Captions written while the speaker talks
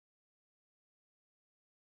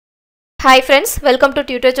Hi friends, welcome to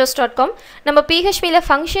tutor.com. நம்ம PHP ல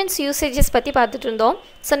functions usages பத்தி பார்த்துட்டு இருந்தோம்.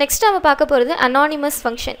 So next நம்ம பார்க்க போறது anonymous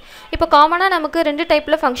function. இப்போ காமனா நமக்கு ரெண்டு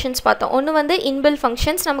டைப்ல functions பார்த்தோம். ஒன்னு வந்து inbuilt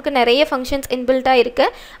functions, நமக்கு நிறைய functions inbuilt-ஆ இருக்கு.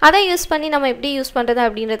 அதை யூஸ் பண்ணி நம்ம எப்படி யூஸ் பண்றது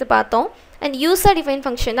அப்படிங்கறது பார்த்தோம். And user defined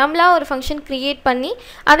function, நம்மளா ஒரு function create பண்ணி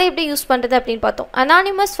அதை எப்படி யூஸ் பண்றது அப்படினு பார்த்தோம்.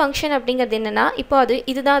 Anonymous function அப்படிங்கிறது என்னன்னா, இப்போ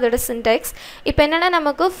இதுதான் அதோட syntax. இப்போ என்னன்னா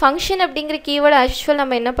நமக்கு function அப்படிங்கற keyword as usual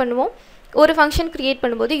நம்ம என்ன பண்ணுவோம்? ஒரு function create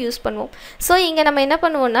பண்ணும்போது யூஸ் பண்ணுவோம். சோ இங்க நம்ம என்ன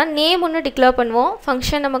பண்ணுவோம்னா நேம் ஒன்னு டிக்ளேர் பண்ணுவோம்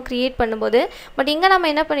function நம்ம create பண்ணும்போது. பட் இங்க நம்ம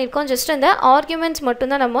என்ன பண்ணிருக்கோம் just அந்த ஆர்குமெண்ட்ஸ்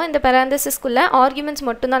மட்டும் தான் நம்ம இந்த parenthesis குள்ள ஆர்குமெண்ட்ஸ்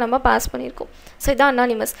மட்டும் தான் நம்ம பாஸ் பண்ணிருக்கோம். சோ இது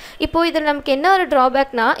anonymous. இப்போ இதுல நமக்கு என்ன ஒரு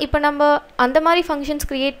drawbackனா இப்போ நம்ம அந்த மாதிரி functions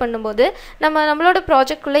create பண்ணும்போது நம்மளோட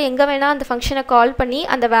ப்ராஜெக்ட் குள்ள எங்க வேணா அந்த ஃபங்க்ஷனை கால் பண்ணி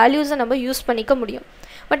அந்த வேல்யூஸை நம்ம யூஸ் பண்ணிக்க முடியும்.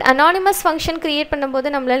 பட் anonymous function create பண்ணும்போது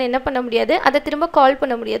நம்மளால என்ன பண்ண முடியாது, அதை திரும்ப கால்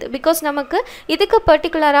பண்ண முடியாது. because நமக்கு இதுக்கு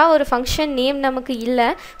பர்టిక్యులரா ஒரு function name நமக்கு இல்ல.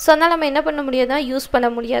 சோ அதனால நம்ம என்ன பண்ண முடியாதுனா யூஸ் பண்ண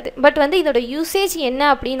முடியாது. பட் வந்து இதோட யூசேஜ் என்ன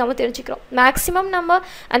அப்படி நாம தெரிஞ்சுக்கிறோம். மேக்ஸिमम நம்ம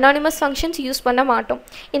anonymous functions யூஸ் பண்ண மாட்டோம்.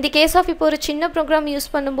 in the case of இப்போ ஒரு சின்ன program யூஸ்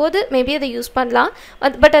பண்ணும்போது மேபி அதை யூஸ் பண்ணலாம்.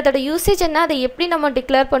 பட் அதோட யூசேஜ் என்ன, அதை எப்படி நம்ம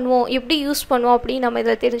டிக்ளேர் பண்ணுவோம், எப்படி யூஸ் பண்ணுவோம் அப்படி நம்ம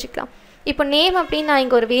இத தெரிஞ்சுக்கலாம். இப்போ நேம் அப்படி நான்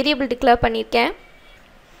இங்க ஒரு வேரியபிள் டிக்ளேர் பண்ணிருக்கேன்.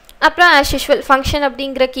 அப்புறம் as usual function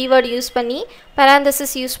அப்படிங்கற keyword யூஸ் பண்ணி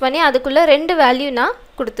parenthesis யூஸ் பண்ணி அதுக்குள்ள ரெண்டு வேல்யூ நான்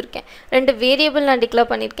கொடுத்திருக்கேன். ரெண்டு வேரியபிள் நான் டிக்ளேர்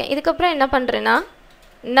பண்ணிருக்கேன். இதுக்கு அப்புறம் என்ன பண்றேன்னா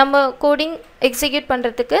நம்ம கோடிங் எக்ஸிக்யூட்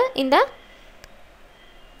பண்றதுக்கு இந்த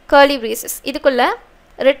curly braces இதுக்குள்ள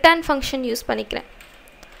return function யூஸ் பண்ணிக்கிறேன்.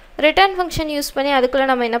 return function யூஸ் பண்ணி அதுக்குள்ள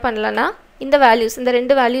நம்ம என்ன பண்ணலாம்னா இந்த வேல்யூஸ் இந்த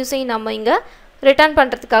ரெண்டு வேல்யூஸையும் நம்ம இங்க ரிட்டர்ன்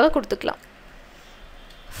பண்றதுக்காக கொடுத்துக்கலாம்.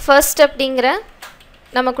 first அப்படிங்கற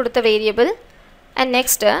நம்ம கொடுத்த variable and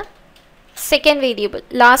next second variable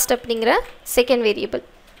last அப்படிங்கற second variable.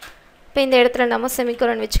 இப்போ இந்த இடத்துல நம்ம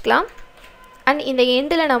செமிகோலன் வெச்சுக்கலாம் and இந்த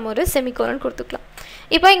எண்ட்ல நம்ம ஒரு செமிகோலன் கொடுத்துக்கலாம்.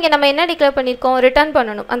 இப்போ இங்க நம்ம என்ன டிக்ளேர் பண்ணிருக்கோம், ரிட்டர்ன்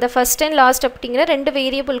பண்ணனும். அந்த first and last அப்படிங்கற ரெண்டு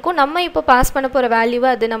வேரியபிள்க்கு நம்ம இப்போ பாஸ் பண்ண போற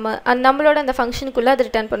வேல்யூவை அது நம்மளோட அந்த ஃபங்க்ஷனுக்குள்ள அது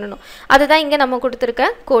ரிட்டர்ன் பண்ணனும். அதுதான் இங்க நம்ம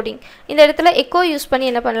கொடுத்திருக்க கோடிங். இந்த இடத்துல எக்கோ யூஸ் பண்ணி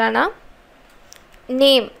என்ன பண்ணலாம்னா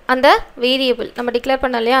நேம் அந்த வேரியபிள் நம்ம டிக்ளேர்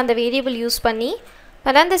பண்ணலையா அந்த வேரியபிள் யூஸ் பண்ணி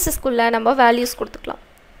parenthesis குள்ள நம்ம values கொடுத்துக்கலாம்.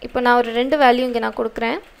 இப்போ நான் ஒரு ரெண்டு வேல்யூ இங்க நான்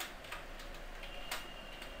கொடுக்கிறேன்.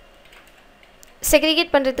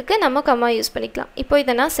 செக்ரிகேட் பண்றதுக்கு நம்ம கமா யூஸ் பண்ணிக்கலாம். இப்போ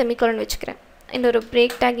இத நான் செமிகோலன் வெச்சுக்கிறேன். இந்த ஒரு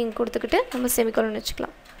பிரேக் டாக் இங்க கொடுத்துக்கிட்டு நம்ம செமிகோலன்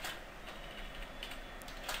வெச்சுக்கலாம்.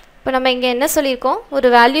 இப்போ நம்ம இங்க என்ன சொல்லிருக்கோம், ஒரு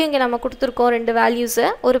வேல்யூ இங்க நம்ம கொடுத்திருக்கோம் ரெண்டு வேல்யூஸ்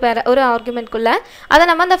ஒரு ஆர்குமெண்ட் குள்ள அத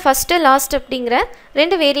நம்ம அந்த ஃபர்ஸ்ட் லாஸ்ட் அப்படிங்கற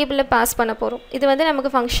ரெண்டு வேரியபிள்ல பாஸ் பண்ண போறோம். இது வந்து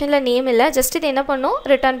நமக்கு ஃபங்க்ஷன்ல நேம் இல்ல, ஜஸ்ட் இது என்ன பண்ணோம்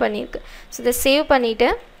ரிட்டர்ன் பண்ணிருக்கு. சோ இத சேவ் பண்ணிட்டு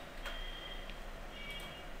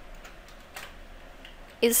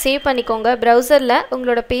இது சேவ் பண்ணிக்கோங்க. பிரவுசர்ல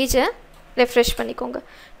உங்களோட பேஜை ரெஃப்ரெஷ் பண்ணிக்கோங்க.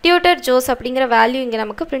 tutor ஜோஸ் அப்படிங்கற வேல்யூ இங்க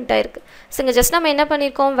நமக்கு பிரிண்ட் ஆயிருக்கு. சோ இங்க ஜஸ்ட் நம்ம என்ன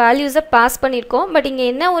பண்ணிருக்கோம், வேல்யூஸை பாஸ் பண்ணிருக்கோம். பட் இங்க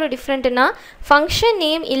என்ன ஒரு டிஃபரண்ட்னா ஃபங்க்ஷன்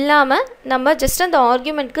நேம் இல்லாம நம்ம ஜஸ்ட் அந்த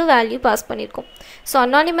ஆர்குமெண்ட்க்கு வேல்யூ பாஸ் பண்ணிருக்கோம். சோ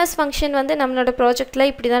anonymous function வந்து நம்மளோட ப்ராஜெக்ட்ல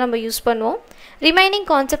இப்படி தான் நம்ம யூஸ் பண்ணுவோம். ரிமைனிங்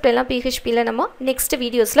கான்செப்ட் எல்லாம் PHP ல நம்ம நெக்ஸ்ட்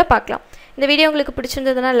வீடியோஸ்ல பார்க்கலாம். இந்த வீடியோ உங்களுக்கு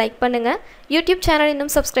பிடிச்சிருந்ததுனா லைக் பண்ணுங்க. YouTube சேனல்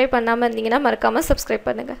இன்னும் Subscribe பண்ணாம இருந்தீங்கன்னா மறக்காம Subscribe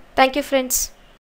பண்ணுங்க. Thank you friends.